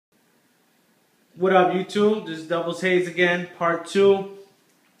What up, YouTube? This is Doubles Hayes again, part 2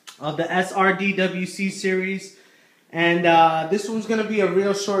 of the SRDWC series. And this one's going to be a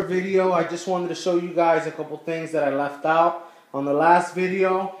real short video. I just wanted to show you guys a couple things that I left out on the last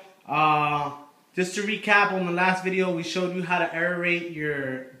video. Just to recap, on the last video, we showed you how to aerate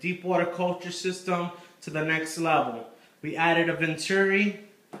your deep water culture system to the next level. We added a venturi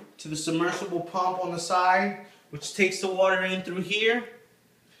to the submersible pump on the side, which takes the water in through here.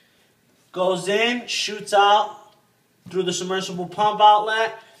 Goes in, shoots out through the submersible pump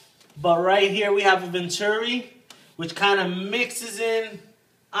outlet. But right here we have a venturi, which kind of mixes in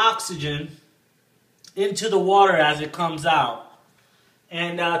oxygen into the water as it comes out.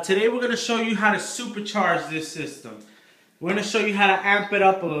 And today we're going to show you how to supercharge this system. We're going to show you how to amp it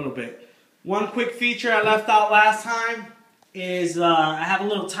up a little bit. One quick feature I left out last time is I have a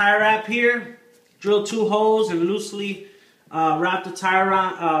little tie wrap here. Drill 2 holes and loosely wrap the tie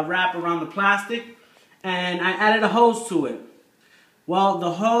wrap around the plastic, and I added a hose to it. Well,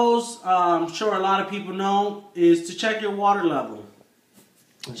 the hose, I'm sure a lot of people know, is to check your water level.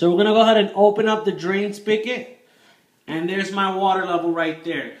 So we're going to go ahead and open up the drain spigot, and there's my water level right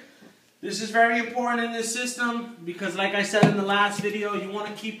there. This is very important in this system because, like I said in the last video, you want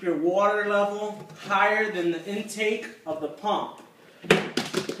to keep your water level higher than the intake of the pump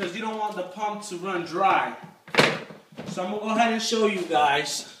because you don't want the pump to run dry. So I'm going to go ahead and show you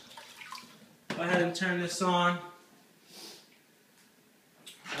guys. Go ahead and turn this on.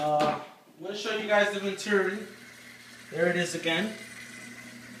 I'm going to show you guys the venturi. There it is again.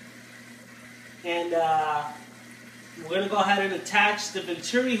 And we're going to go ahead and attach the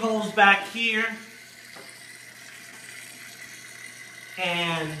venturi hose back here.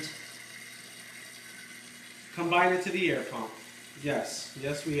 And combine it to the air pump. Yes,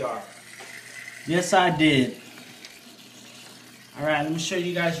 yes we are. Yes I did. Alright, let me show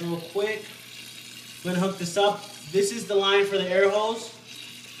you guys real quick. I'm going to hook this up. This is the line for the air hose.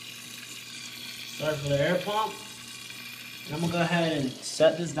 Sorry, for the air pump. And I'm going to go ahead and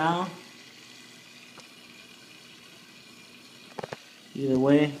set this down. Either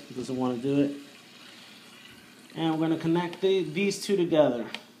way, he doesn't want to do it. And we're going to connect these two together.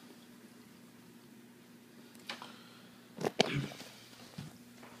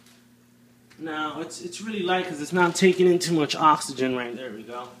 Now, it's really light because it's not taking in too much oxygen right there. We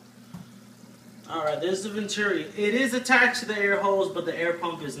go. Alright, there's the venturi. It is attached to the air hose, but the air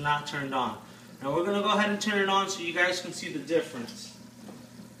pump is not turned on. Now, we're going to go ahead and turn it on so you guys can see the difference.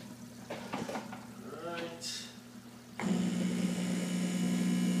 Alright.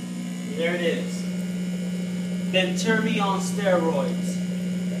 There it is. Venturi on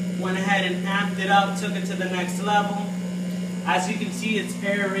steroids. Went ahead and amped it up, took it to the next level. As you can see, it's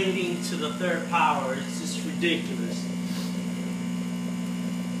aerating to the 3rd power. It's just ridiculous.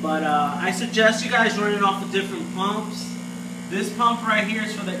 But I suggest you guys running off of different pumps. This pump right here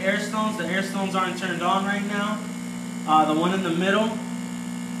is for the air stones. The air stones aren't turned on right now. The one in the middle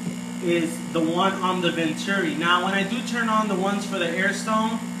is the one on the venturi. Now, when I do turn on the ones for the air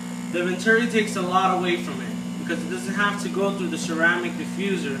stone, the venturi takes a lot away from it because it doesn't have to go through the ceramic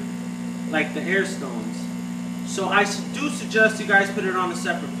diffuser like the air stones. So I do suggest you guys put it on a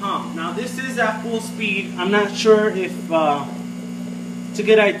separate pump. Now this is at full speed. I'm not sure if it's a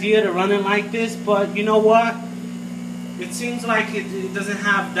good idea to run it like this, but you know what? It seems like it doesn't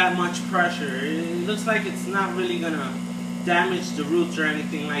have that much pressure. It looks like it's not really gonna damage the roots or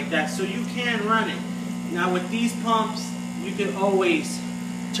anything like that. So you can run it. Now with these pumps, you can always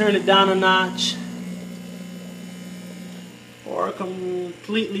turn it down a notch or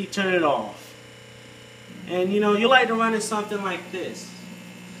completely turn it off. And you know, you like to run it something like this.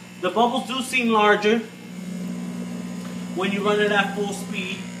 The bubbles do seem larger when you run it at full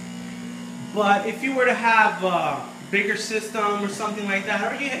speed. But if you were to have a bigger system or something like that,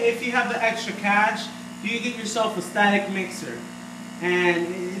 or if you have the extra cash, you can get yourself a static mixer.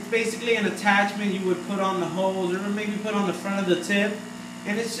 And it's basically an attachment you would put on the hose or maybe put on the front of the tip.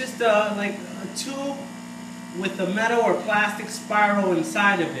 And it's just like a tube with a metal or plastic spiral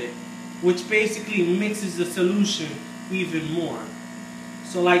inside of it, which basically mixes the solution even more.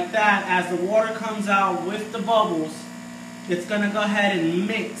 So like that, as the water comes out with the bubbles, it's going to go ahead and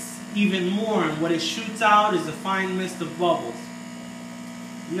mix even more, and what it shoots out is a fine mist of bubbles.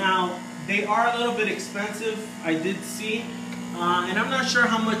 Now, they are a little bit expensive, I did see, and I'm not sure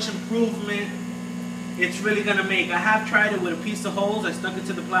how much improvement it's really going to make. I have tried it with a piece of hose. I stuck it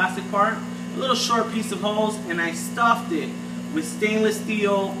to the plastic part, a little short piece of hose, and I stuffed it with stainless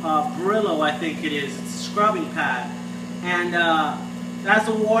steel Brillo, I think it is. It's a scrubbing pad. And as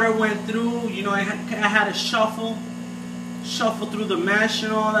the water went through, you know, I had to shuffle through the mesh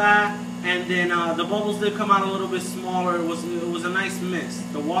and all that. and then the bubbles did come out a little bit smaller. It was a nice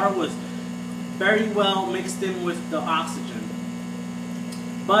mist. The water was very well mixed in with the oxygen.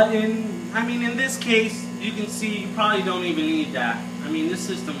 But in this case, you can see you probably don't even need that. I mean, this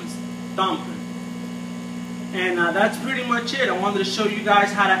system is thumping. And that's pretty much it. I wanted to show you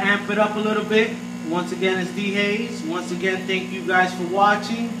guys how to amp it up a little bit. Once again, it's D Hayes. Once again, thank you guys for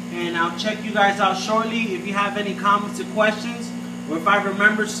watching, and I'll check you guys out shortly. If you have any comments or questions, or if I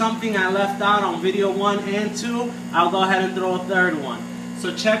remember something I left out on video 1 and 2, I'll go ahead and throw a third one.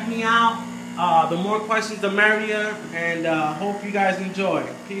 So check me out. The more questions, the merrier, and hope you guys enjoy.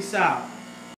 Peace out.